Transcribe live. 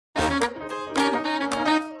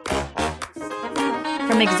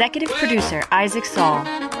From executive producer Isaac Saul,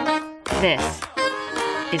 this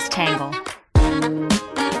is Tangle.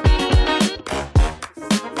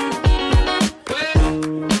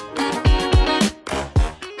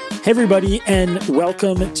 Hey everybody, and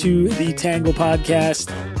welcome to the Tangle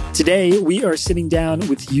Podcast. Today, we are sitting down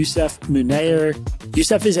with Yousef Munayyer.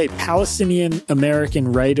 Yousef is a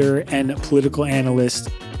Palestinian-American writer and political analyst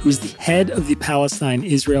who's the head of the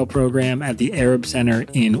Palestine-Israel program at the Arab Center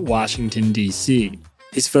in Washington, D.C.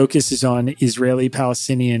 His focus is on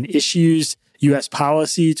Israeli-Palestinian issues, U.S.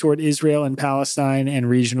 policy toward Israel and Palestine, and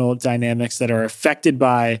regional dynamics that are affected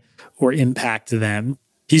by or impact them.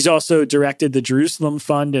 He's also directed the Jerusalem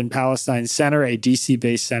Fund and Palestine Center, a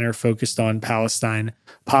DC-based center focused on Palestine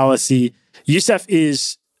policy. Yousef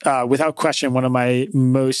is, without question, one of my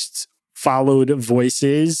most followed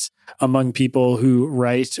voices among people who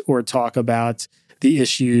write or talk about the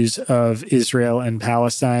issues of Israel and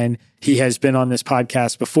Palestine. He has been on this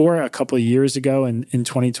podcast before, a couple of years ago in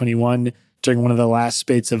 2021, during one of the last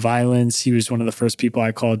spates of violence. He was one of the first people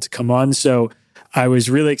I called to come on. So I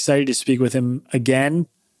was really excited to speak with him again.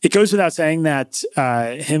 It goes without saying that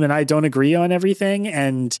him and I don't agree on everything,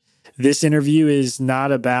 and this interview is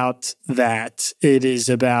not about that. It is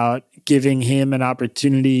about giving him an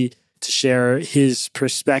opportunity to share his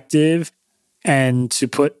perspective and to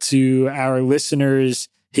put to our listeners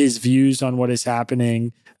his views on what is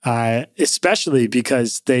happening, especially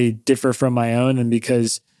because they differ from my own and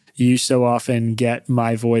because you so often get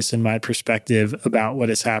my voice and my perspective about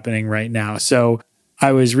what is happening right now. So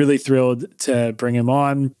I was really thrilled to bring him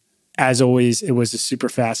on. As always, it was a super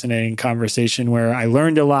fascinating conversation where I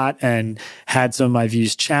learned a lot and had some of my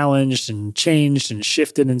views challenged and changed and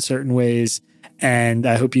shifted in certain ways. And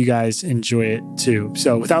I hope you guys enjoy it too.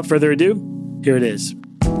 So without further ado, here it is.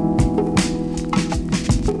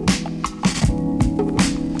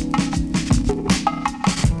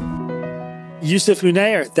 Yousef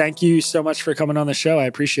Munayyer, thank you so much for coming on the show. I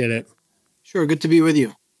appreciate it. Sure. Good to be with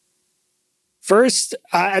you. First,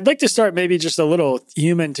 I'd like to start maybe just a little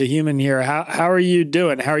human to human here. How are you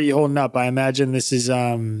doing? How are you holding up? I imagine this is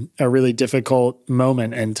a really difficult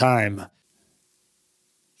moment and time.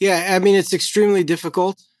 Yeah, I mean, it's extremely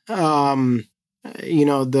difficult. The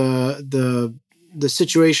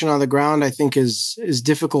situation on the ground, I think, is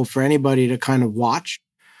difficult for anybody to kind of watch.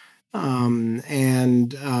 For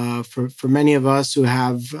many of us who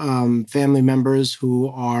have family members who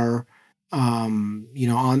are on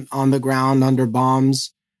the ground under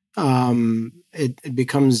bombs, it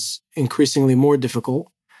becomes increasingly more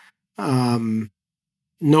difficult.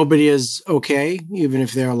 Nobody is okay, even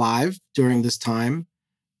if they're alive during this time.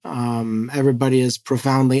 Everybody is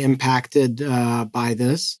profoundly impacted by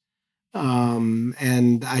this.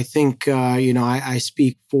 And I think, I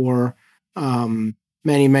speak for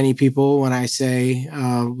many, many people when I say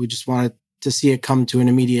we just wanted to see it come to an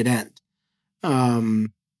immediate end.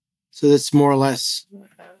 So that's more or less,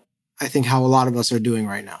 I think, how a lot of us are doing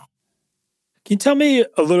right now. Can you tell me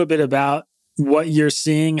a little bit about what you're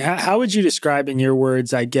seeing? How would you describe in your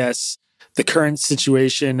words, I guess, the current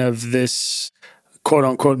situation of this quote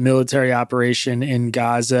unquote military operation in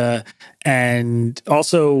Gaza, and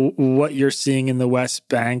also what you're seeing in the West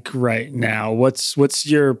Bank right now? What's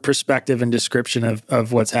your perspective and description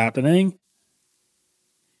of what's happening?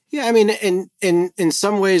 Yeah, I mean, in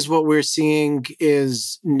some ways, what we're seeing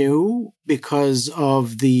is new because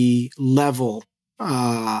of the level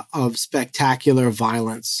of spectacular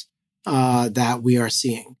violence that we are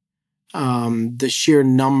seeing. The sheer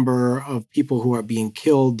number of people who are being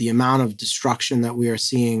killed, the amount of destruction that we are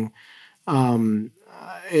seeing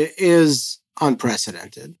is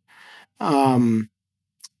unprecedented. The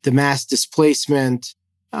mass displacement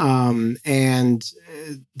and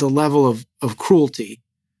the level of cruelty,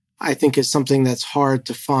 I think, is something that's hard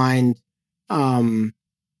to find an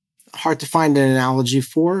analogy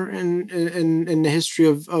for in the history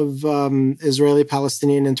of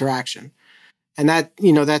Israeli-Palestinian interaction, and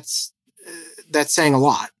that's saying a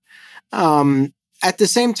lot. At the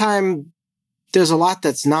same time, there's a lot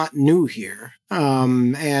that's not new here,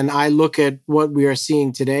 and I look at what we are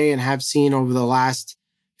seeing today and have seen over the last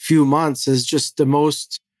few months as just the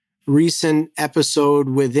most recent episode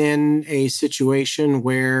within a situation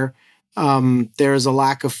where there is a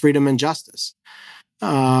lack of freedom and justice.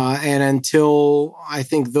 And until I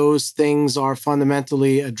think those things are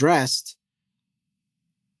fundamentally addressed,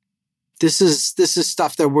 this is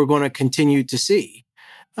stuff that we're going to continue to see.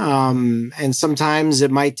 And sometimes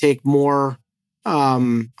it might take more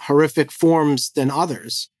horrific forms than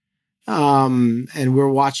others. And we're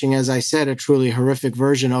watching, as I said, a truly horrific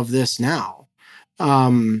version of this now.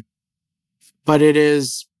 But it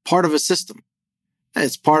is part of a system.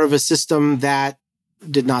 It's part of a system that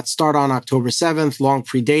did not start on October 7th, long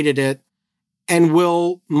predated it, and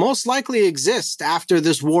will most likely exist after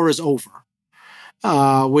this war is over,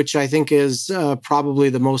 which I think is probably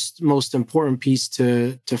the most important piece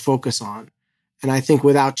to focus on. And I think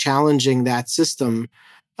without challenging that system,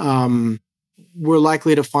 we're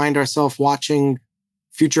likely to find ourselves watching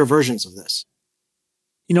future versions of this.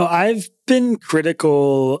 I've been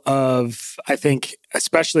critical of, I think,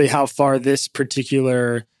 especially how far this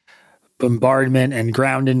particular bombardment and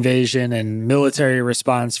ground invasion and military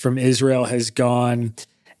response from Israel has gone.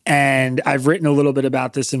 And I've written a little bit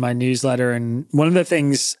about this in my newsletter. And one of the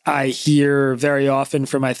things I hear very often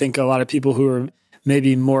from, I think, a lot of people who are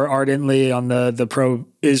maybe more ardently on the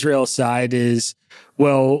pro-Israel side is,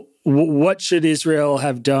 well, what should Israel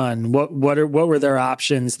have done? What were their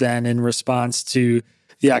options then in response to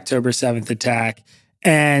the October 7th attack?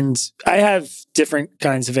 And I have different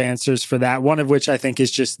kinds of answers for that. One of which I think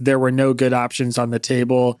is just there were no good options on the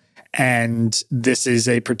table, and this is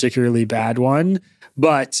a particularly bad one.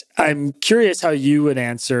 But I'm curious how you would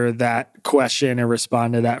answer that question or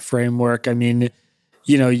respond to that framework. I mean,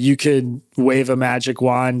 you could wave a magic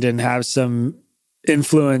wand and have some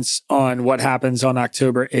influence on what happens on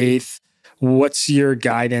October 8th. What's your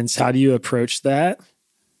guidance? How do you approach that?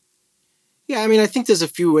 Yeah, I mean, I think there's a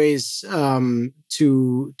few ways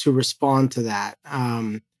to respond to that.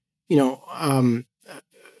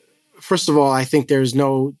 First of all, I think there's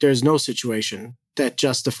no situation that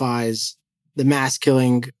justifies the mass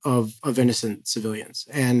killing of innocent civilians,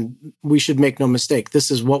 and we should make no mistake.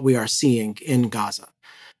 This is what we are seeing in Gaza.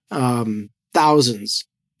 Thousands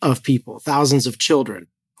of people, thousands of children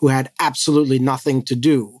who had absolutely nothing to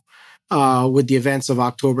do with the events of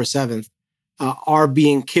October 7th are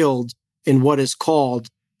being killed in what is called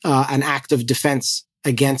an act of defense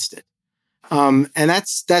against it, and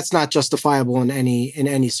that's not justifiable in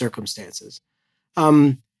any circumstances.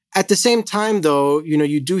 At the same time, though,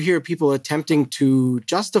 you do hear people attempting to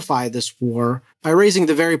justify this war by raising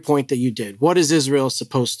the very point that you did. What is Israel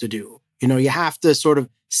supposed to do? You have to sort of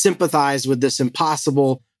sympathize with this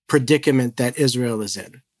impossible predicament that Israel is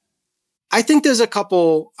in. I think there's a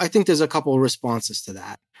couple responses to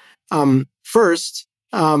that. First,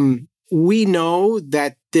 we know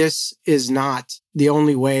that this is not the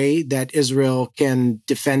only way that Israel can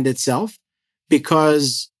defend itself,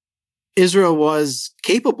 because Israel was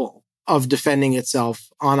capable of defending itself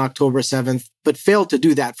on October 7th, but failed to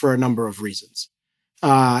do that for a number of reasons.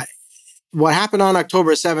 What happened on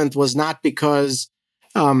October 7th was not because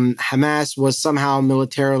Hamas was somehow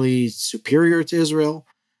militarily superior to Israel,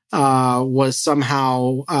 was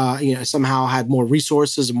somehow had more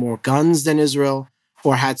resources and more guns than Israel,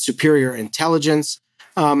 or had superior intelligence.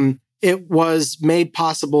 It was made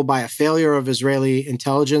possible by a failure of Israeli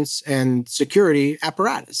intelligence and security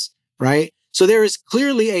apparatus, right? So there is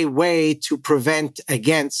clearly a way to prevent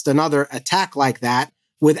against another attack like that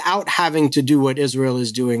without having to do what Israel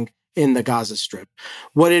is doing in the Gaza Strip.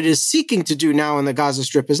 What it is seeking to do now in the Gaza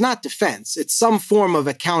Strip is not defense. It's some form of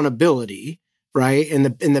accountability, right? In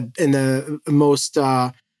the most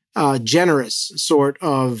generous sort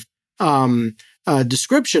of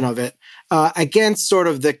description of it, against sort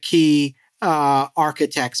of the key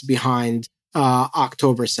architects behind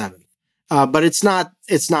October 7th. But it's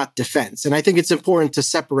not defense. And I think it's important to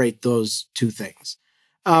separate those two things.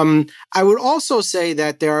 I would also say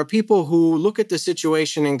that there are people who look at the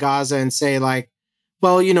situation in Gaza and say, like,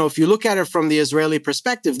 well, if you look at it from the Israeli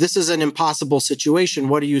perspective, this is an impossible situation.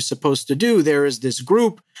 What are you supposed to do? There is this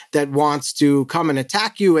group that wants to come and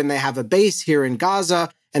attack you, and they have a base here in Gaza.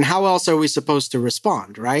 And how else are we supposed to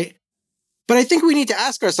respond, right? But I think we need to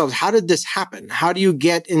ask ourselves, how did this happen? How do you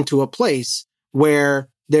get into a place where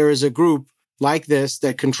there is a group like this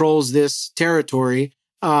that controls this territory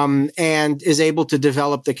and is able to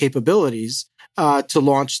develop the capabilities to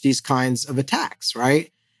launch these kinds of attacks,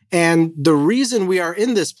 right? And the reason we are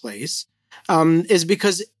in this place is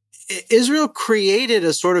because Israel created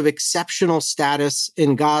a sort of exceptional status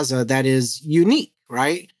in Gaza that is unique,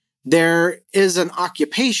 right? There is an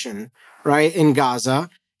occupation, right, in Gaza.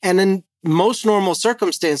 And in most normal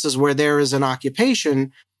circumstances where there is an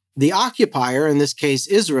occupation, the occupier, in this case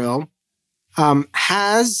Israel,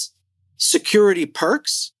 has security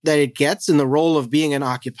perks that it gets in the role of being an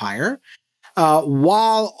occupier,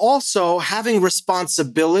 while also having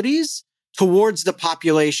responsibilities towards the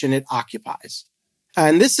population it occupies.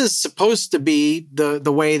 And this is supposed to be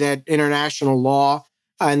the way that international law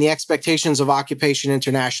and the expectations of occupation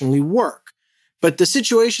internationally work. But the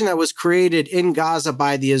situation that was created in Gaza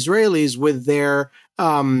by the Israelis with their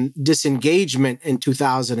disengagement in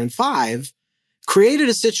 2005 created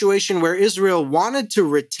a situation where Israel wanted to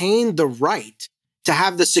retain the right to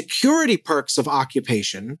have the security perks of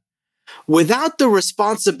occupation without the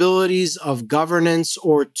responsibilities of governance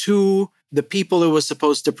or to the people it was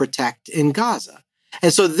supposed to protect in Gaza.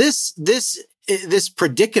 And so this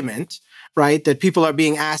predicament, right, that people are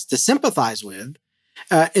being asked to sympathize with,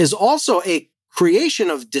 is also a creation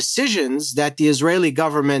of decisions that the Israeli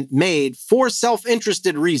government made for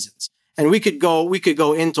self-interested reasons. And we could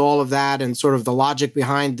go into all of that and sort of the logic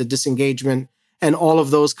behind the disengagement and all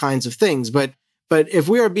of those kinds of things. But if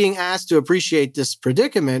we are being asked to appreciate this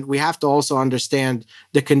predicament, we have to also understand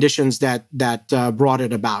the conditions that brought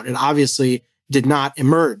it about. It obviously did not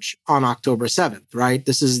emerge on October 7th, right?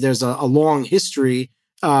 There's a long history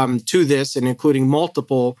to this, and including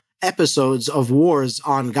multiple episodes of wars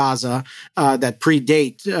on Gaza that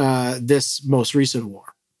predate this most recent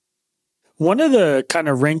war. One of the kind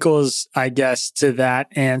of wrinkles, I guess, to that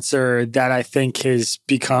answer that I think has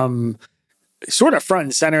become sort of front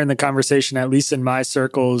and center in the conversation, at least in my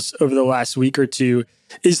circles over the last week or two,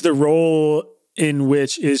 is the role in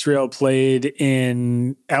which Israel played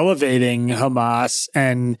in elevating Hamas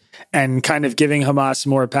and kind of giving Hamas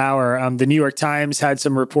more power. The New York Times had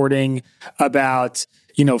some reporting about,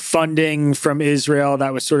 funding from Israel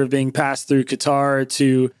that was sort of being passed through Qatar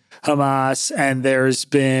to Hamas. And there's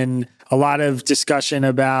been a lot of discussion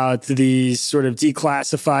about these sort of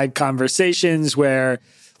declassified conversations where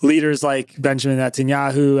leaders like Benjamin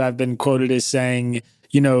Netanyahu have been quoted as saying,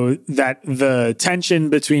 that the tension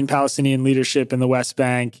between Palestinian leadership in the West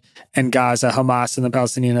Bank and Gaza, Hamas and the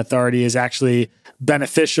Palestinian Authority, is actually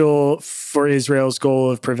beneficial for Israel's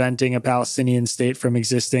goal of preventing a Palestinian state from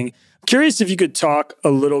existing. I'm curious if you could talk a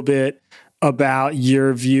little bit about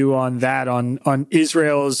your view on that, on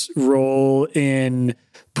Israel's role in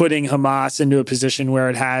putting Hamas into a position where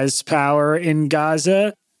it has power in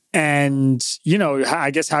Gaza, and,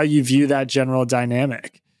 I guess how you view that general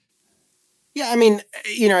dynamic. Yeah, I mean,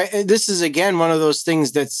 this is, again, one of those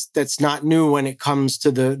things that's not new when it comes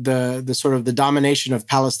to the sort of the domination of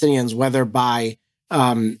Palestinians, whether by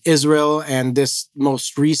Israel and this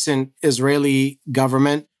most recent Israeli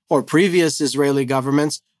government or previous Israeli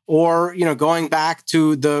governments, or, going back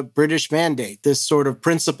to the British Mandate. This sort of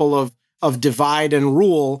principle of divide and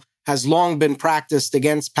rule has long been practiced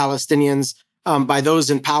against Palestinians by those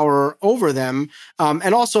in power over them.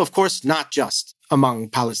 And also, of course, not just among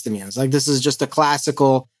Palestinians. Like, this is just a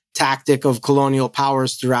classical tactic of colonial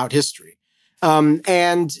powers throughout history. And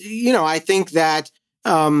I think that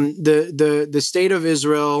the state of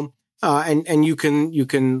Israel, and you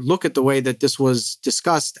can look at the way that this was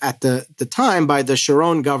discussed at the time by the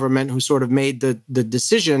Sharon government, who sort of made the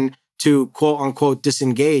decision to quote unquote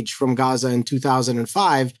disengage from Gaza in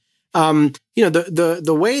 2005.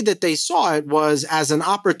 The way that they saw it was as an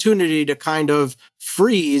opportunity to kind of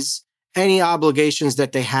freeze any obligations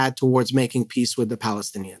that they had towards making peace with the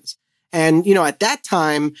Palestinians. And, at that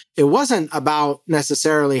time, it wasn't about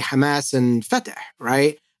necessarily Hamas and Fatah,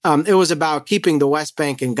 right? It was about keeping the West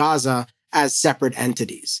Bank and Gaza as separate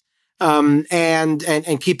entities,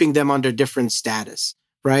 and keeping them under different status,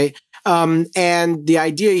 right? And the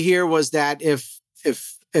idea here was that if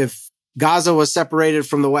Gaza was separated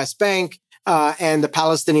from the West Bank, and the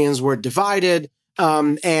Palestinians were divided,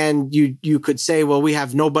 and you could say, well, we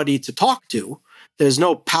have nobody to talk to. There's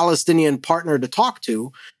no Palestinian partner to talk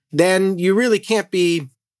to. Then you really can't be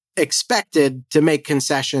expected to make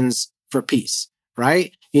concessions for peace,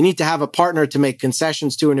 right? You need to have a partner to make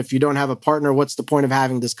concessions to. And if you don't have a partner, what's the point of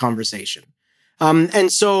having this conversation?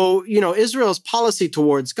 And so, Israel's policy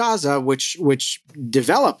towards Gaza, which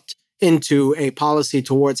developed into a policy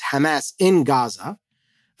towards Hamas in Gaza,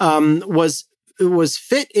 was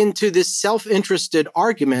fit into this self-interested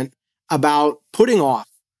argument about putting off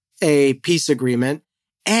a peace agreement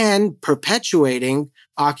and perpetuating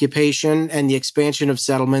occupation and the expansion of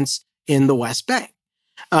settlements in the West Bank.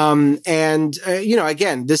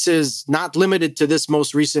 Again, this is not limited to this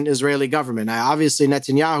most recent Israeli government. Obviously,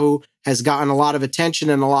 Netanyahu has gotten a lot of attention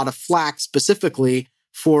and a lot of flack specifically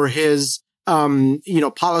for his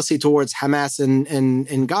policy towards Hamas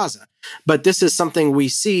in Gaza. But this is something we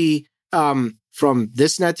see from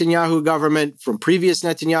this Netanyahu government, from previous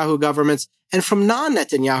Netanyahu governments, and from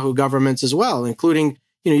non-Netanyahu governments as well, including,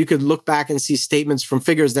 you could look back and see statements from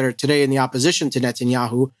figures that are today in the opposition to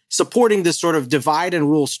Netanyahu supporting this sort of divide and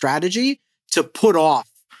rule strategy to put off,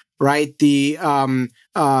 right, the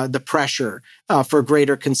pressure for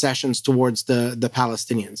greater concessions towards the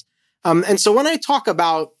Palestinians. And so when I talk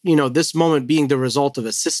about, this moment being the result of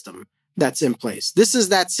a system that's in place, this is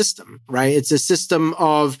that system, right? It's a system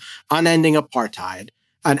of unending apartheid,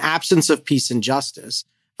 an absence of peace and justice,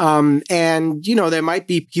 And, there might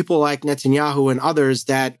be people like Netanyahu and others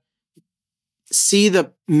that see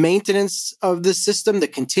the maintenance of the system, the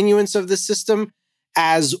continuance of the system,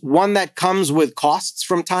 as one that comes with costs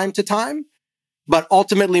from time to time, but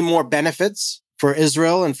ultimately more benefits for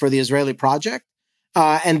Israel and for the Israeli project,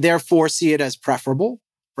 and therefore see it as preferable,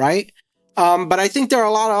 right? But I think there are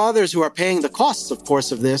a lot of others who are paying the costs, of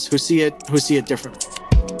course, of this, who see it differently.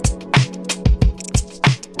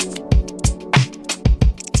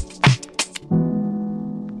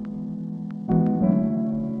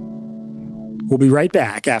 We'll be right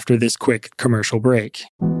back after this quick commercial break.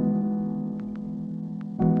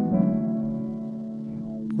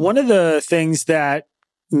 One of the things that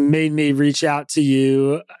made me reach out to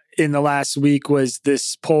you in the last week was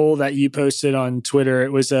this poll that you posted on Twitter.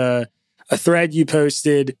 It was a thread you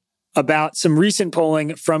posted about some recent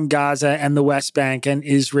polling from Gaza and the West Bank and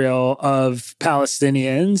Israel of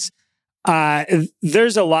Palestinians.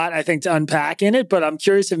 There's a lot, I think, to unpack in it, but I'm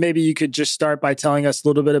curious if maybe you could just start by telling us a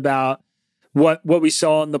little bit about what we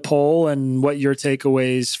saw in the poll and what your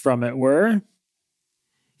takeaways from it were.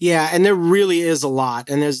 Yeah, and there really is a lot,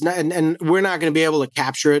 and and we're not going to be able to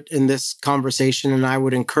capture it in this conversation. And I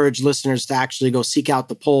would encourage listeners to actually go seek out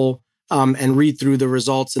the poll and read through the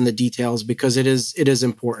results and the details, because it is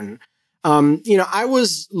important. I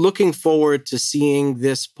was looking forward to seeing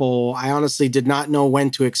this poll. I honestly did not know when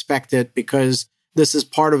to expect it, because this is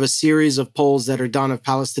part of a series of polls that are done of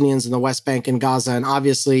Palestinians in the West Bank and Gaza, and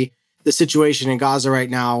obviously the situation in Gaza right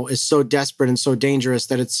now is so desperate and so dangerous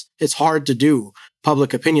that it's hard to do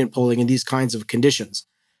public opinion polling in these kinds of conditions.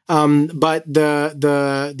 But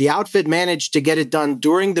the outfit managed to get it done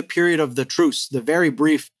during the period of the truce, the very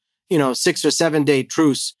brief, 6 or 7 day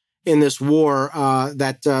truce in this war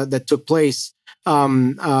that took place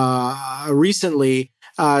recently,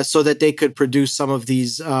 so that they could produce some of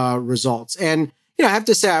these results. And I have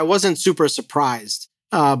to say, I wasn't super surprised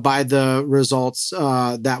by the results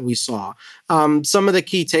that we saw. Some of the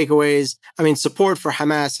key takeaways, support for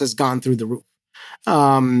Hamas has gone through the roof. It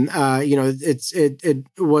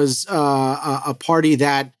was a party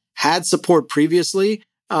that had support previously,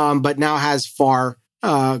 but now has far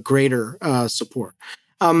greater support.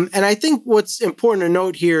 And I think what's important to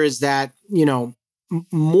note here is that,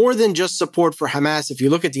 more than just support for Hamas, if you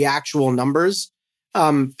look at the actual numbers,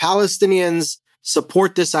 Palestinians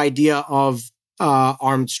support this idea of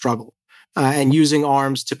armed struggle and using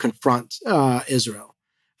arms to confront Israel.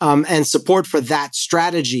 And support for that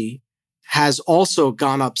strategy has also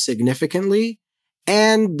gone up significantly.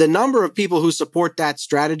 And the number of people who support that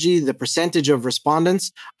strategy, the percentage of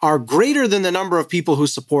respondents, are greater than the number of people who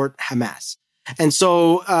support Hamas. And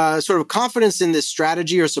so sort of confidence in this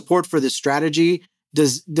strategy or support for this strategy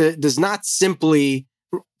does not simply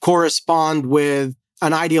correspond with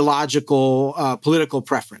an ideological political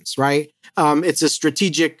preference, right? It's a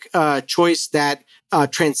strategic choice that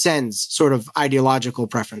transcends sort of ideological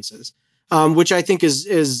preferences, which I think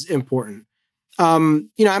is important. I'm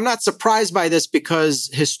not surprised by this, because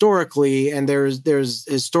historically, and there's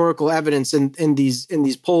historical evidence in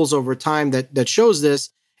these polls over time that shows this,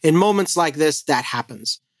 in moments like this, that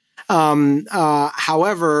happens.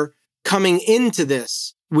 However, coming into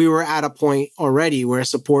this, we were at a point already where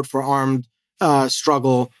support for armed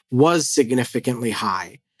struggle was significantly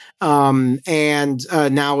high. And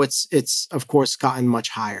now it's of course gotten much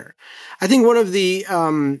higher. I think one of the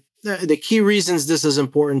key reasons this is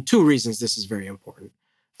important, two reasons this is very important.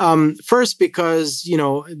 First, because,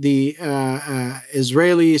 the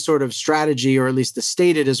Israeli sort of strategy, or at least the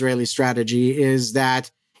stated Israeli strategy, is that,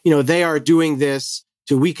 they are doing this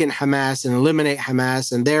to weaken Hamas and eliminate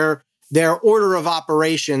Hamas. And their order of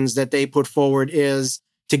operations that they put forward is,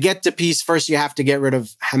 to get to peace, first you have to get rid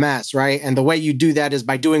of Hamas, right? And the way you do that is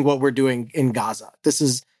by doing what we're doing in Gaza. This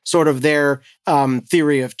is sort of their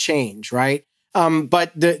theory of change, right?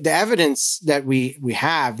 But the evidence that we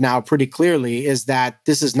have now pretty clearly is that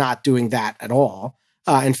this is not doing that at all.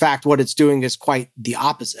 In fact, what it's doing is quite the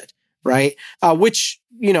opposite, right? Which,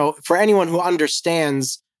 for anyone who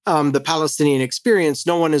understands the Palestinian experience,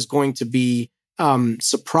 no one is going to be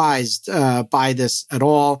surprised by this at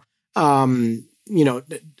all.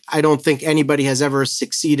 I don't think anybody has ever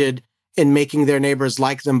succeeded in making their neighbors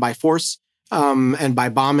like them by force and by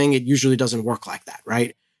bombing. It usually doesn't work like that,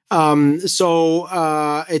 right? So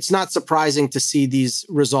it's not surprising to see these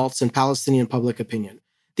results in Palestinian public opinion.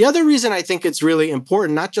 The other reason I think it's really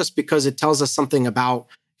important, not just because it tells us something about,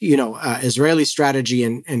 Israeli strategy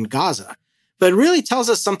in Gaza, but it really tells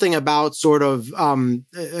us something about sort of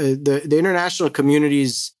the international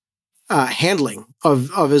community's handling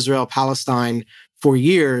of Israel-Palestine for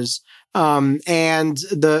years, and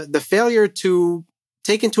the failure to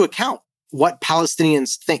take into account what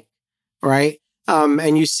Palestinians think, right?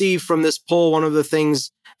 And you see from this poll, one of the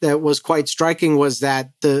things that was quite striking was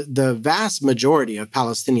that the vast majority of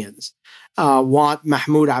Palestinians want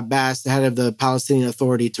Mahmoud Abbas, the head of the Palestinian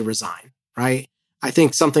Authority, to resign, right? I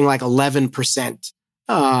think something like 11%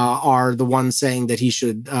 are the ones saying that he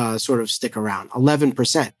should sort of stick around.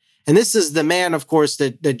 11%. And this is the man, of course,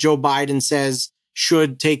 that Joe Biden says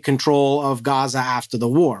should take control of Gaza after the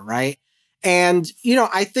war, right? And,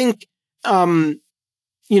 I think,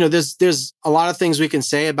 there's a lot of things we can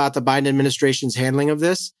say about the Biden administration's handling of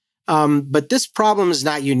this. But this problem is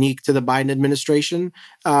not unique to the Biden administration.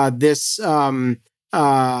 This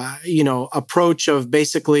approach of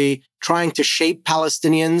basically trying to shape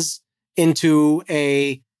Palestinians into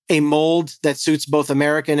a mold that suits both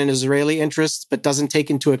American and Israeli interests, but doesn't take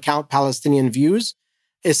into account Palestinian views,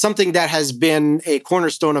 is something that has been a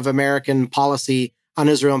cornerstone of American policy on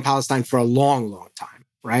Israel and Palestine for a long, long time,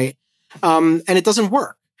 right? And it doesn't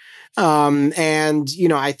work.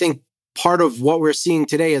 I think part of what we're seeing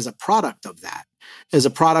today is a product of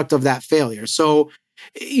that failure. So,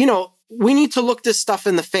 we need to look this stuff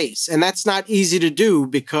in the face, and that's not easy to do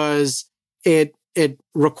because it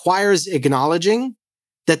requires acknowledging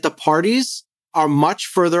that the parties are much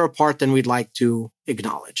further apart than we'd like to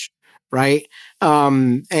acknowledge, right?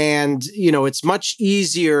 It's much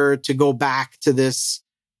easier to go back to this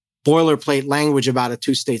boilerplate language about a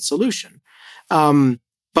two-state solution.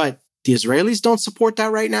 But the Israelis don't support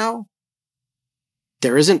that right now.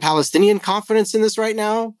 There isn't Palestinian confidence in this right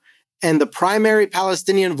now. And the primary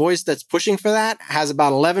Palestinian voice that's pushing for that has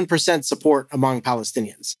about 11% support among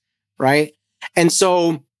Palestinians, right? And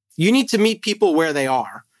so you need to meet people where they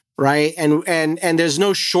are, right? And there's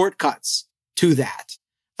no shortcuts to that.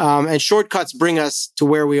 And shortcuts bring us to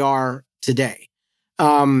where we are today.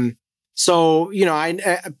 People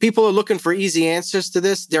are looking for easy answers to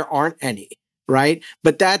this. There aren't any, right?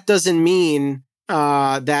 But that doesn't mean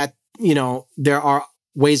that there are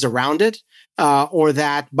ways around it, or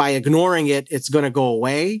that by ignoring it, it's going to go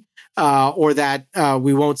away, or that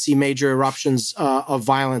we won't see major eruptions of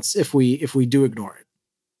violence if we do ignore it.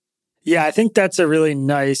 Yeah, I think that's a really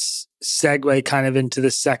nice segue kind of into the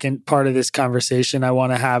second part of this conversation I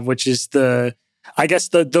want to have, which is the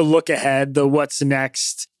look ahead, the what's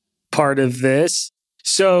next part of this.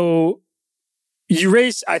 So you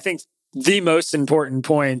raised, I think, the most important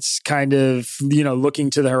points kind of, looking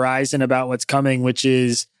to the horizon about what's coming, which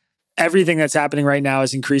is everything that's happening right now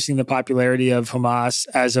is increasing the popularity of Hamas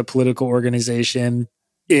as a political organization.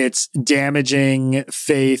 It's damaging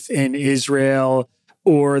faith in Israel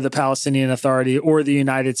or the Palestinian Authority or the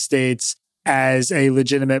United States as a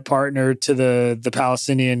legitimate partner to the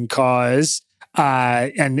Palestinian cause.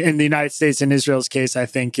 And in the United States and Israel's case, I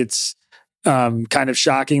think it's kind of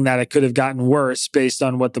shocking that it could have gotten worse based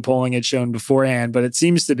on what the polling had shown beforehand, but it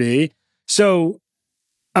seems to be. So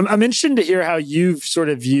I'm interested to hear how you sort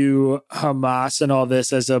of view Hamas and all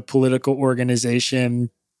this as a political organization.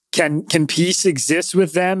 Can peace exist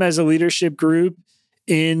with them as a leadership group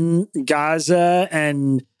in Gaza?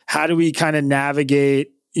 And how do we kind of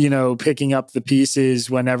navigate, picking up the pieces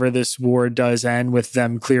whenever this war does end with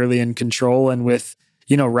them clearly in control and with,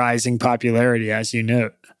 rising popularity, as you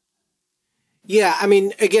note? Yeah, I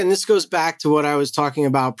mean, again, this goes back to what I was talking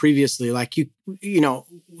about previously. Like, the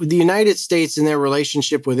United States and their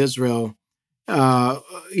relationship with Israel, the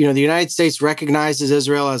United States recognizes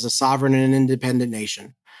Israel as a sovereign and independent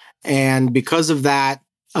nation. And because of that,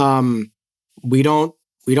 we don't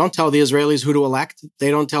tell the Israelis who to elect.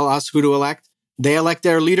 They don't tell us who to elect. They elect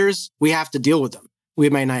their leaders. We have to deal with them.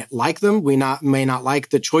 We may not like them. We may not like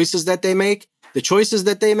the choices that they make. The choices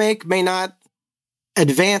that they make may not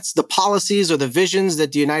advance the policies or the visions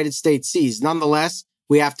that the United States sees. Nonetheless,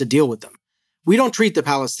 we have to deal with them. We don't treat the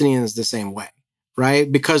Palestinians the same way, right?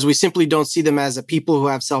 Because we simply don't see them as a people who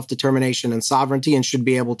have self-determination and sovereignty and should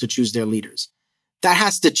be able to choose their leaders. That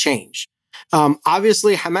has to change.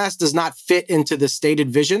 Obviously, Hamas does not fit into the stated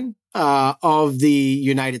vision of the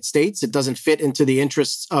United States. It doesn't fit into the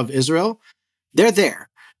interests of Israel. They're there.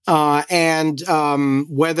 And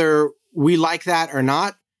whether we like that or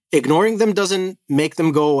not, ignoring them doesn't make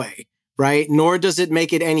them go away, right? Nor does it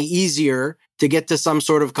make it any easier to get to some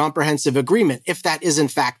sort of comprehensive agreement, if that is in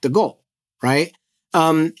fact the goal, right?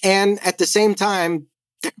 And at the same time,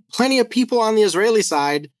 there are plenty of people on the Israeli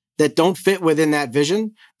side that don't fit within that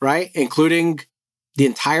vision, right? Including the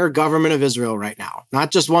entire government of Israel right now.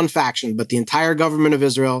 Not just one faction, but the entire government of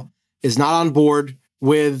Israel is not on board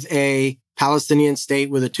with a Palestinian state,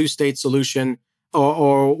 with a two-state solution,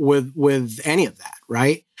 or with any of that,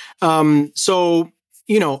 right? So,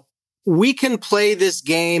 we can play this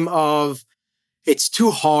game of it's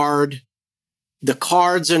too hard. The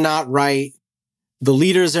cards are not right. The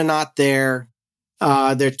leaders are not there.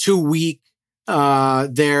 They're too weak.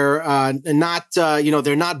 They're not,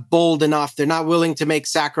 they're not bold enough. They're not willing to make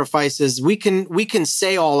sacrifices. We can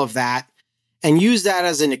say all of that and use that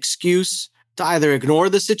as an excuse to either ignore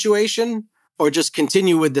the situation or just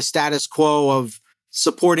continue with the status quo of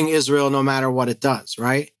supporting Israel no matter what it does,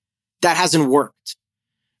 right? That hasn't worked,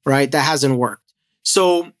 right? That hasn't worked.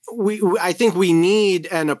 So I think we need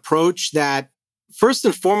an approach that first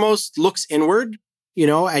and foremost looks inward,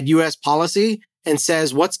 at U.S. policy and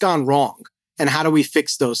says, what's gone wrong and how do we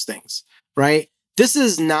fix those things, right? This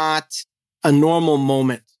is not a normal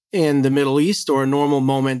moment in the Middle East or a normal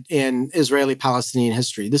moment in Israeli-Palestinian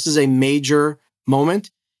history. This is a major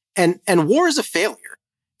moment, and war is a failure.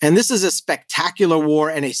 And this is a spectacular war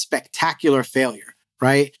and a spectacular failure,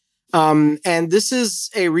 right? And this is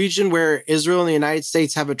a region where Israel and the United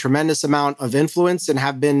States have a tremendous amount of influence and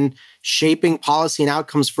have been shaping policy and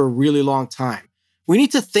outcomes for a really long time. We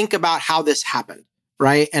need to think about how this happened,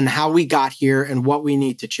 right? And how we got here and what we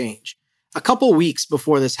need to change. A couple weeks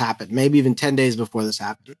before this happened, maybe even 10 days before this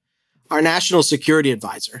happened, our national security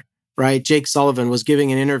advisor, right, Jake Sullivan, was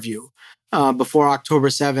giving an interview before October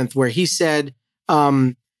 7th where he said,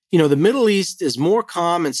 the Middle East is more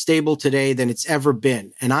calm and stable today than it's ever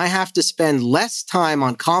been. And I have to spend less time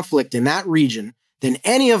on conflict in that region than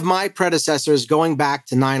any of my predecessors going back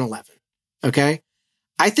to 9/11. Okay?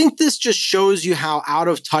 I think this just shows you how out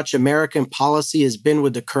of touch American policy has been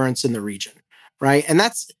with the currents in the region, right? And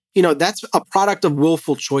that's a product of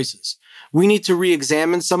willful choices. We need to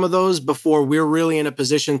re-examine some of those before we're really in a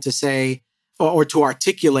position to say or to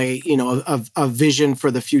articulate, a vision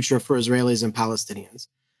for the future for Israelis and Palestinians.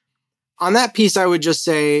 On that piece, I would just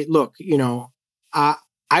say, look, I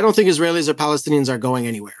don't think Israelis or Palestinians are going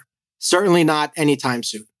anywhere. Certainly not anytime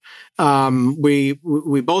soon. We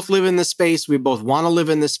both live in this space. We both want to live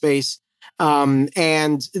in this space.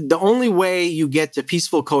 And the only way you get to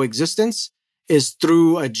peaceful coexistence is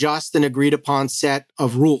through a just and agreed upon set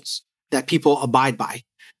of rules that people abide by.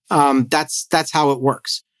 That's how it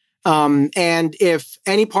works. And if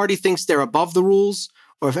any party thinks they're above the rules,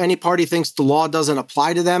 or if any party thinks the law doesn't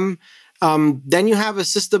apply to them, then you have a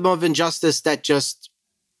system of injustice that just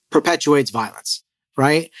perpetuates violence,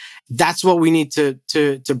 right? That's what we need to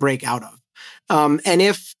break out of. And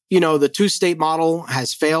if, the two-state model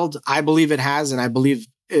has failed, I believe it has, and I believe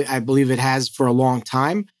it has for a long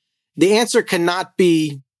time, the answer cannot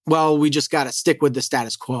be, well, we just got to stick with the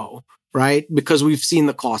status quo, right? Because we've seen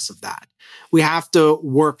the cost of that. We have to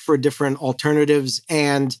work for different alternatives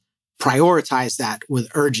and prioritize that with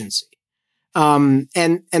urgency.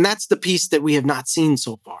 And that's the piece that we have not seen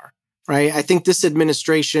so far, right? I think this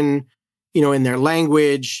administration, in their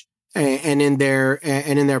language and in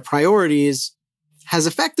their priorities, has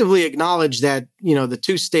effectively acknowledged that, the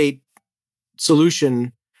two-state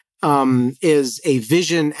solution is a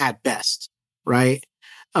vision at best, right?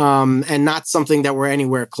 And not something that we're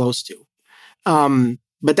anywhere close to.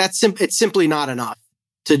 But it's simply not enough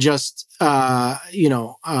to just, to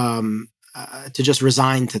just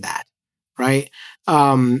resign to that, right?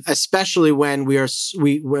 Especially when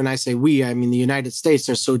when I say we, I mean the United States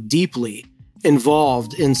are so deeply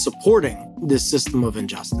involved in supporting this system of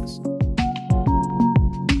injustice.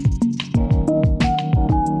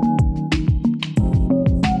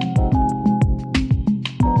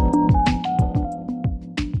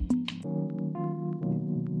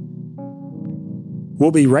 We'll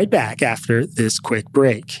be right back after this quick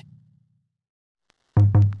break.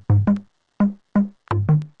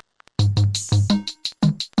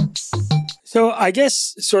 So I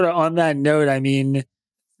guess sort of on that note, I mean,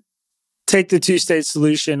 take the two-state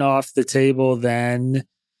solution off the table then.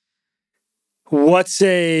 What's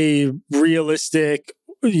a realistic,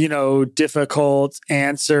 difficult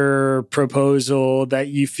answer proposal that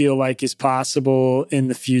you feel like is possible in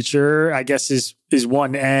the future? I guess is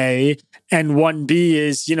 1A. And 1B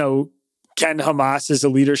is, can Hamas as a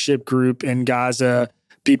leadership group in Gaza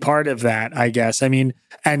be part of that, I guess? I mean,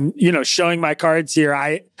 and, showing my cards here,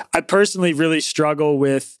 I personally really struggle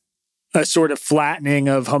with a sort of flattening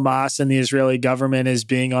of Hamas and the Israeli government as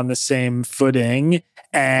being on the same footing.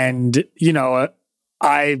 And,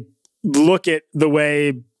 I look at the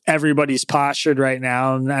way everybody's postured right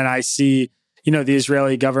now, and I see, the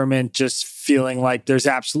Israeli government just feeling like there's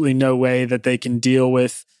absolutely no way that they can deal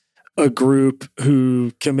with a group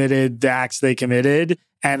who committed the acts they committed.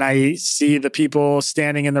 And I see the people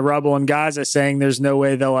standing in the rubble in Gaza saying there's no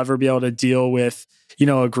way they'll ever be able to deal with,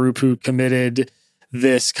 a group who committed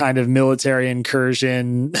this kind of military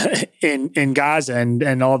incursion in Gaza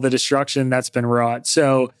and all the destruction that's been wrought.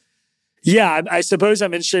 So, Yeah, I suppose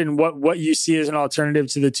I'm interested in what you see as an alternative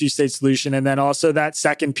to the two-state solution. And then also that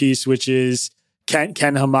second piece, which is, can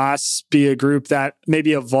Hamas be a group that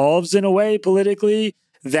maybe evolves in a way politically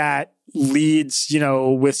that leads,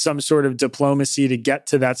 with some sort of diplomacy to get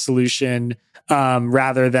to that solution,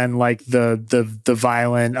 rather than like the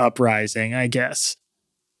violent uprising, I guess.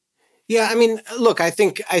 Yeah, I mean, look, I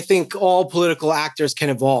think all political actors can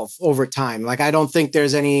evolve over time. Like, I don't think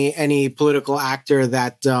there's any political actor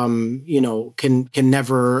that can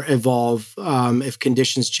never evolve if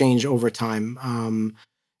conditions change over time.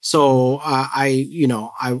 So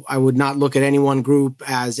I would not look at any one group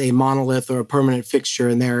as a monolith or a permanent fixture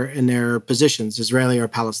in their positions, Israeli or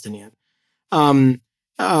Palestinian. Um,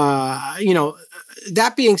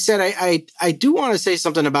 that being said, I do want to say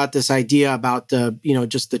something about this idea about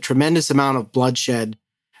just the tremendous amount of bloodshed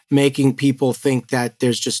making people think that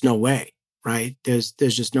there's just no way, right? There's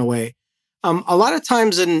just no way. A lot of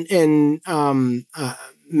times in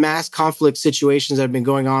mass conflict situations that have been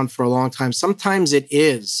going on for a long time, sometimes it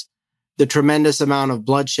is the tremendous amount of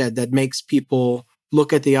bloodshed that makes people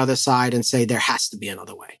look at the other side and say there has to be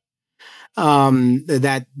another way.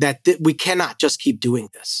 That we cannot just keep doing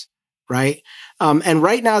this, right? And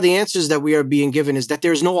right now, the answers that we are being given is that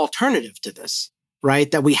there's no alternative to this, right?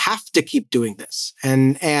 That we have to keep doing this.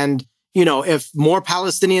 And if more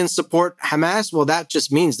Palestinians support Hamas, well, that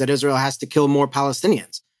just means that Israel has to kill more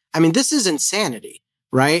Palestinians. I mean, this is insanity,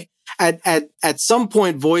 right? At some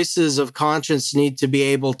point, voices of conscience need to be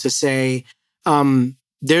able to say,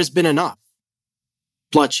 there's been enough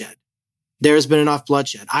bloodshed. There's been enough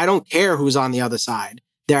bloodshed. I don't care who's on the other side.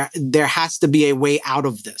 There has to be a way out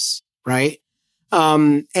of this, right?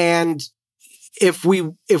 And if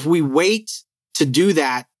we wait to do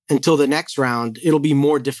that until the next round, it'll be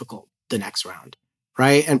more difficult the next round,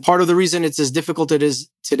 right? And part of the reason it's as difficult as it is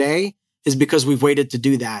today is because we've waited to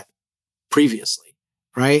do that previously,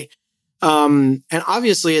 right? And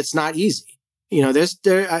obviously, it's not easy.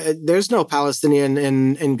 There's no Palestinian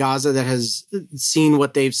in Gaza that has seen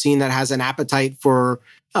what they've seen, that has an appetite for,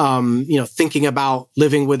 thinking about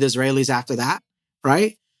living with Israelis after that,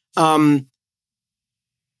 right? But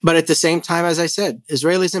at the same time, as I said,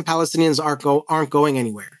 Israelis and Palestinians aren't going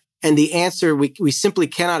anywhere. And the answer, we simply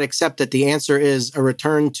cannot accept that the answer is a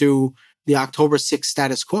return to the October 6th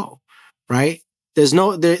status quo, right?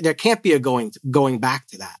 There can't be a going back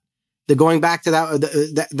to that. The going back to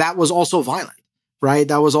that was also violent, right?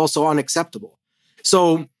 That was also unacceptable.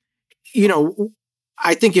 So,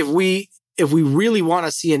 I think if we really want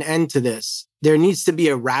to see an end to this, there needs to be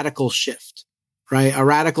a radical shift, right? A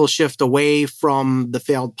radical shift away from the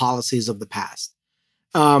failed policies of the past.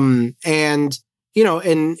 In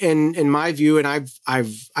my view, and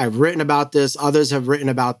I've written about this, others have written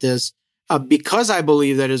about this, because I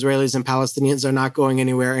believe that Israelis and Palestinians are not going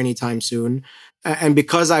anywhere anytime soon, and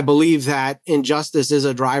because I believe that injustice is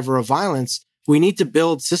a driver of violence, we need to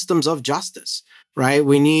build systems of justice, right?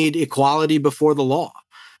 We need equality before the law.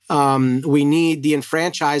 We need the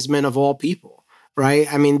enfranchisement of all people,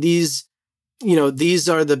 right? I mean, these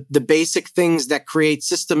are the basic things that create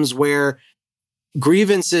systems where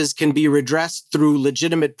grievances can be redressed through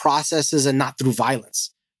legitimate processes and not through violence,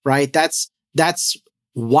 right? That's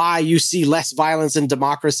why you see less violence in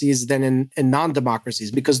democracies than in non-democracies,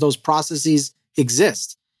 because those processes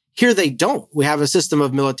exist. Here they don't. We have a system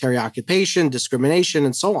of military occupation, discrimination,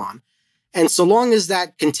 and so on. And so long as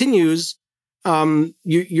that continues,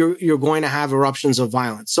 you're going to have eruptions of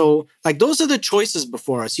violence. So, like, those are the choices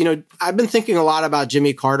before us. I've been thinking a lot about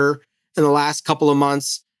Jimmy Carter in the last couple of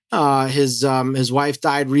months. His wife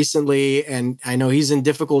died recently, and I know he's in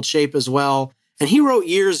difficult shape as well. And he wrote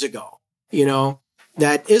years ago,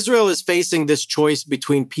 that Israel is facing this choice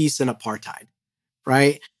between peace and apartheid,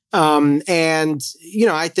 right?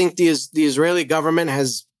 I think the Israeli government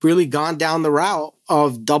has really gone down the route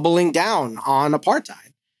of doubling down on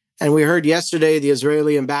apartheid. And we heard yesterday the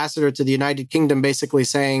Israeli ambassador to the United Kingdom basically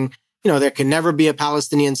saying, there can never be a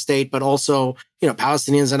Palestinian state, but also,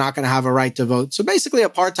 Palestinians are not going to have a right to vote. So basically,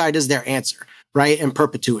 apartheid is their answer, right? In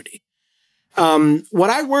perpetuity. What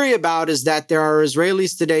I worry about is that there are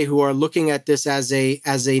Israelis today who are looking at this as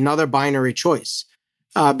another binary choice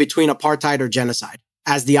between apartheid or genocide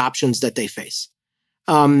as the options that they face.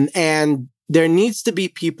 And there needs to be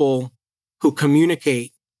people who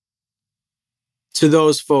communicate to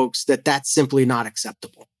those folks that that's simply not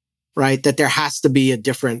acceptable, right? That there has to be a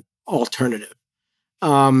different alternative.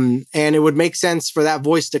 And it would make sense for that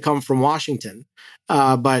voice to come from Washington.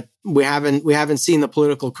 But we haven't seen the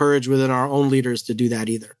political courage within our own leaders to do that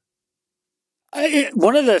either.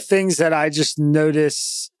 One of the things that I just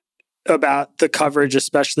notice about the coverage,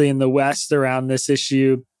 especially in the West around this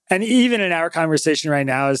issue, And even in our conversation right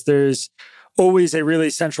now, is there's always a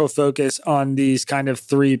really central focus on these kind of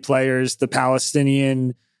three players, the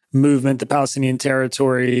Palestinian movement, the Palestinian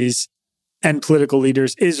territories, and political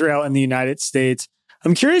leaders, Israel and the United States.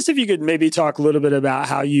 I'm curious if you could maybe talk a little bit about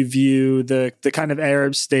how you view the kind of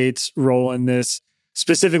Arab states' role in this,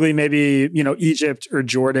 specifically maybe, Egypt or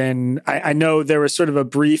Jordan. I know there was sort of a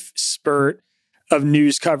brief spurt of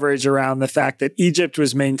news coverage around the fact that Egypt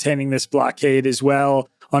was maintaining this blockade as well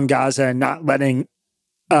on Gaza and not letting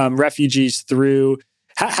refugees through.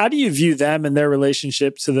 How do you view them and their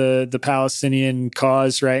relationship to the Palestinian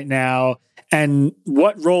cause right now? And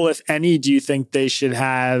what role, if any, do you think they should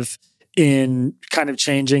have in kind of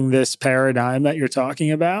changing this paradigm that you're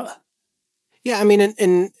talking about? Yeah, I mean,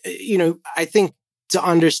 and I think to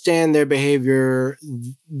understand their behavior,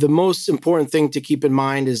 the most important thing to keep in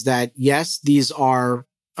mind is that, yes, these are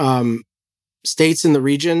states in the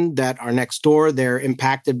region that are next door. They're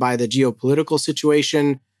impacted by the geopolitical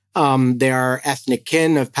situation. They are ethnic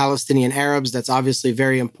kin of Palestinian Arabs. That's obviously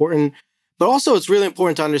very important. But also, it's really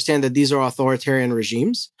important to understand that these are authoritarian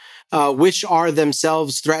regimes, which are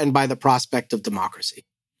themselves threatened by the prospect of democracy.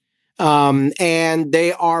 And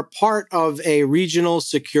they are part of a regional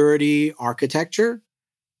security architecture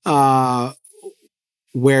where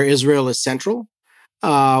Israel is central,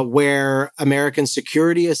 where American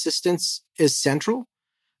security assistance is central.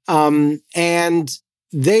 And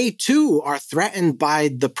they, too, are threatened by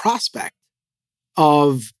the prospect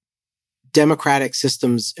of democratic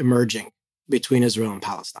systems emerging between Israel and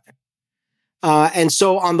Palestine. And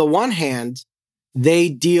so on the one hand, they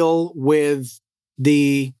deal with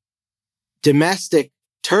the domestic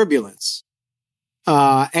turbulence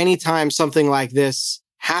anytime something like this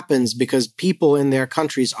happens, because people in their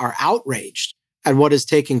countries are outraged at what is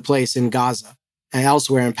taking place in Gaza and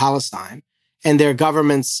elsewhere in Palestine, and their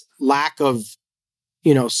government's lack of,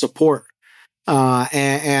 support.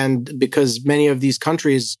 And because many of these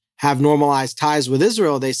countries have normalized ties with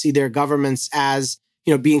Israel, they see their governments as,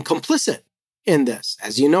 being complicit in this.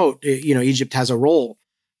 As you know, Egypt has a role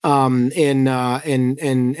in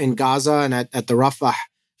Gaza and at the Rafah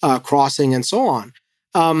crossing and so on.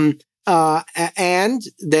 And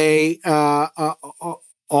they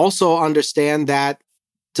also understand that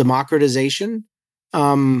democratization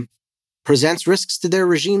presents risks to their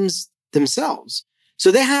regimes themselves. So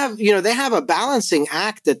they have a balancing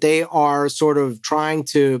act that they are sort of trying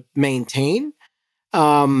to maintain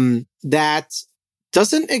that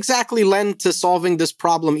doesn't exactly lend to solving this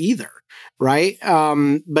problem either, right?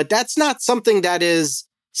 But that's not something that is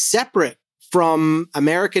separate from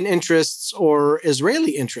American interests or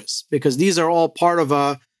Israeli interests, because these are all part of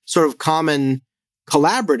a sort of common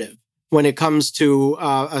collaborative when it comes to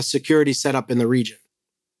a security setup in the region.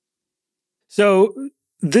 So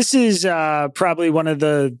this is probably one of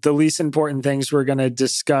the least important things we're going to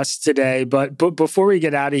discuss today. But before we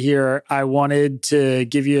get out of here, I wanted to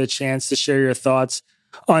give you a chance to share your thoughts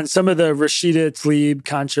on some of the Rashida Tlaib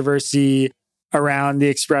controversy around the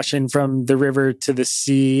expression from the river to the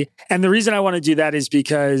sea. And the reason I want to do that is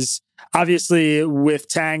because obviously with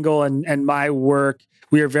Tangle and my work,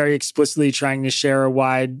 we are very explicitly trying to share a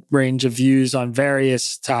wide range of views on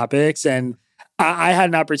various topics. And I had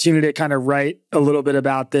an opportunity to kind of write a little bit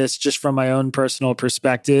about this just from my own personal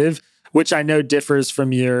perspective, which I know differs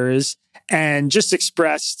from yours, and just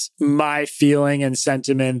expressed my feeling and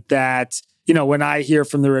sentiment that, when I hear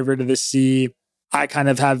from the river to the sea, I kind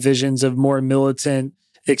of have visions of more militant,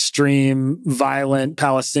 extreme, violent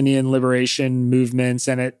Palestinian liberation movements.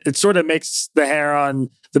 And it sort of makes the hair on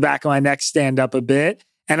the back of my neck stand up a bit.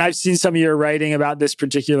 And I've seen some of your writing about this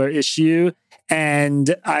particular issue,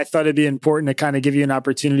 and I thought it'd be important to kind of give you an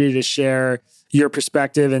opportunity to share your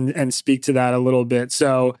perspective and speak to that a little bit.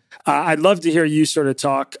 So I'd love to hear you sort of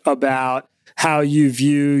talk about how you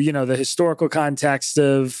view, the historical context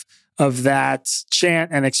of that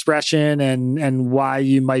chant and expression, and why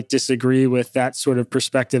you might disagree with that sort of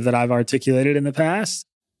perspective that I've articulated in the past.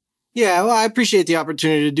 Yeah, well, I appreciate the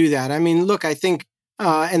opportunity to do that. I mean, look, I think,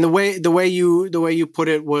 and the way you put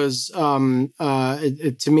it was,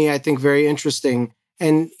 to me, I think very interesting.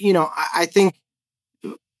 And I think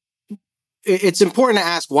it's important to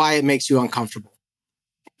ask why it makes you uncomfortable.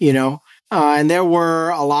 And there were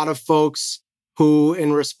a lot of folks who,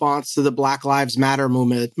 in response to the Black Lives Matter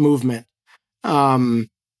movement, heard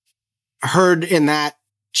in that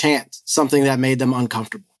chant something that made them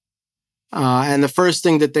uncomfortable. And the first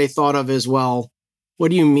thing that they thought of is, well, what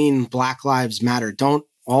do you mean Black Lives Matter? Don't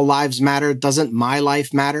all lives matter? Doesn't my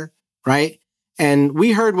life matter? Right? And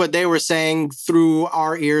we heard what they were saying through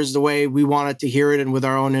our ears the way we wanted to hear it and with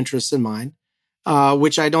our own interests in mind,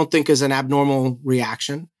 which I don't think is an abnormal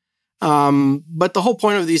reaction. But the whole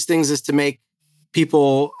point of these things is to make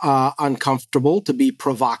people uncomfortable, to be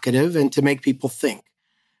provocative, and to make people think.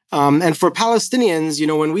 And for Palestinians,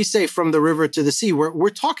 when we say from the river to the sea, we're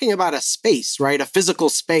talking about a space, right? A physical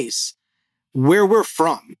space where we're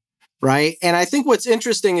from, right? And I think what's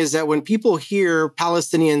interesting is that when people hear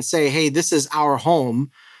Palestinians say, hey, this is our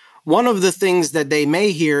home, one of the things that they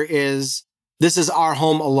may hear is, this is our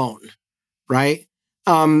home alone, right?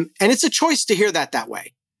 And it's a choice to hear that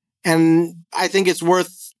way. And I think it's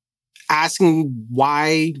worth asking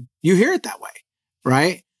why you hear it that way,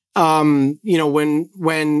 right? When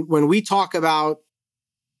we talk about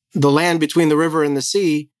the land between the river and the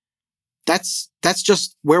sea, that's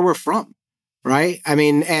just where we're from, right? I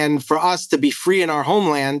mean, and for us to be free in our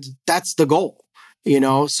homeland, that's the goal,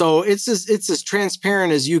 So it's as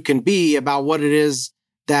transparent as you can be about what it is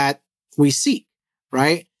that we seek,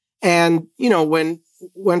 right? And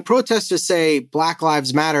when protesters say Black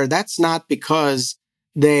Lives Matter, that's not because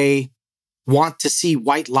they want to see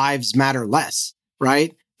white lives matter less,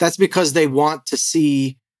 right? That's because they want to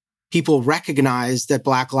see people recognize that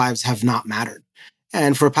Black lives have not mattered.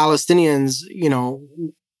 And for Palestinians,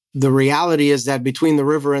 the reality is that between the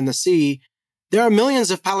river and the sea, there are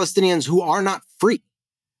millions of Palestinians who are not free,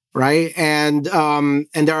 right? And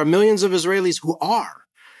there are millions of Israelis who are.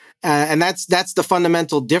 And that's the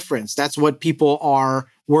fundamental difference. That's what people are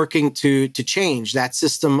working to change, that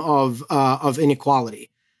system of inequality.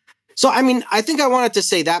 So, I mean, I think I wanted to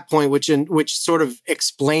say that point, which sort of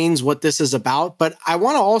explains what this is about. But I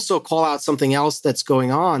want to also call out something else that's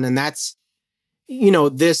going on, and that's,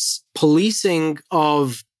 this policing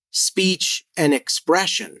of speech and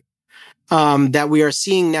expression that we are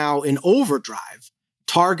seeing now in overdrive,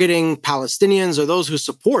 targeting Palestinians or those who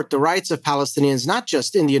support the rights of Palestinians, not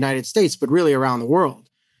just in the United States, but really around the world.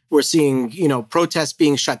 We're seeing, protests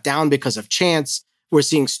being shut down because of chants. We're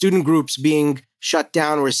seeing student groups being shut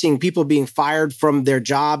down. We're seeing people being fired from their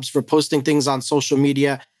jobs for posting things on social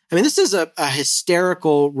media. I mean, this is a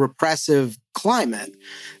hysterical, repressive climate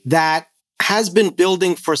that has been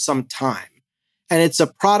building for some time. And it's a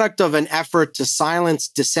product of an effort to silence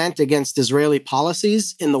dissent against Israeli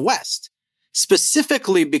policies in the West,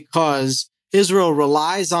 specifically because Israel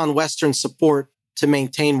relies on Western support to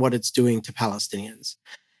maintain what it's doing to Palestinians.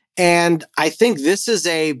 And I think this is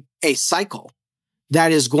a cycle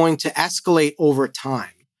that is going to escalate over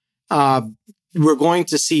time. We're going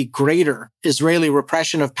to see greater Israeli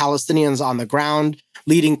repression of Palestinians on the ground,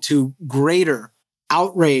 leading to greater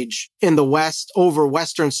outrage in the West over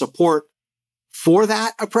Western support for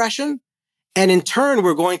that oppression. And in turn,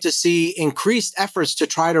 we're going to see increased efforts to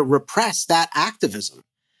try to repress that activism.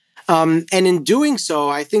 And in doing so,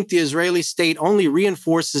 I think the Israeli state only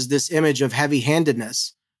reinforces this image of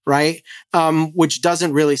heavy-handedness, right? Which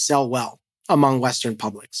doesn't really sell well among Western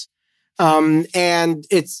publics. And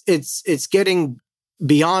it's getting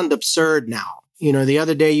beyond absurd now. The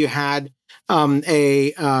other day you had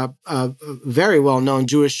a very well-known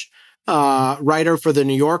Jewish writer for The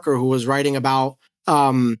New Yorker who was writing about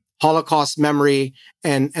Holocaust memory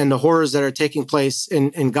and the horrors that are taking place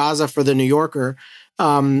in Gaza for The New Yorker,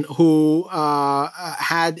 who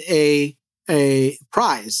had a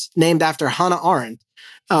prize named after Hannah Arendt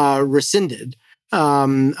rescinded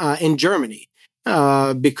in Germany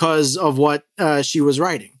because of what she was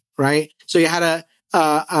writing, right? So you had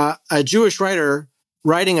a Jewish writer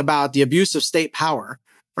writing about the abuse of state power,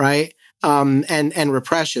 right? And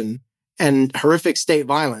repression and horrific state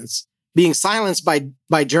violence being silenced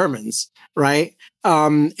by Germans, right?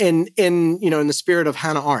 In the spirit of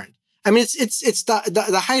Hannah Arendt. I mean, it's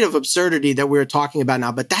the height of absurdity that we're talking about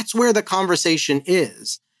now, but that's where the conversation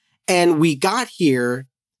is. And we got here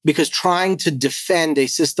because trying to defend a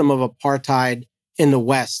system of apartheid in the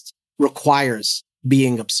West requires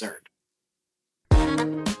being absurd.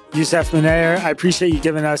 Yousef Munayyer, I appreciate you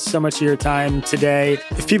giving us so much of your time today.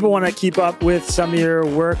 If people want to keep up with some of your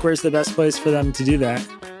work, where's the best place for them to do that?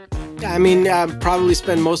 I mean, I probably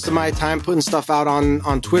spend most of my time putting stuff out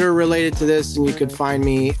on Twitter related to this, and you could find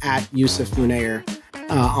me at Yousef Munayyer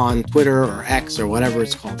on Twitter or X or whatever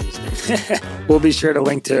it's called these days. We'll be sure to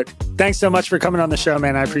link to it. Thanks so much for coming on the show,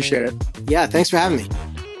 man. I appreciate it. Yeah, thanks for having me.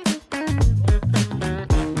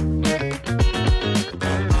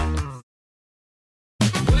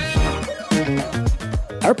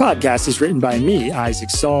 Our podcast is written by me, Isaac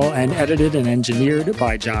Saul, and edited and engineered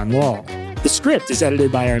by John Wall. The script is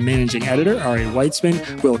edited by our managing editor, Ari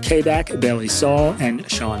Weitzman, Will Kabak, Bailey Saul, and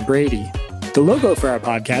Sean Brady. The logo for our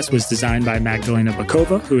podcast was designed by Magdalena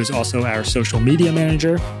Bakova, who is also our social media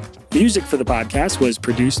manager. Music for the podcast was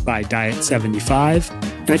produced by Diet 75.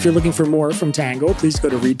 And if you're looking for more from Tangle, please go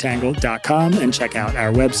to readtangle.com and check out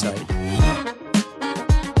our website.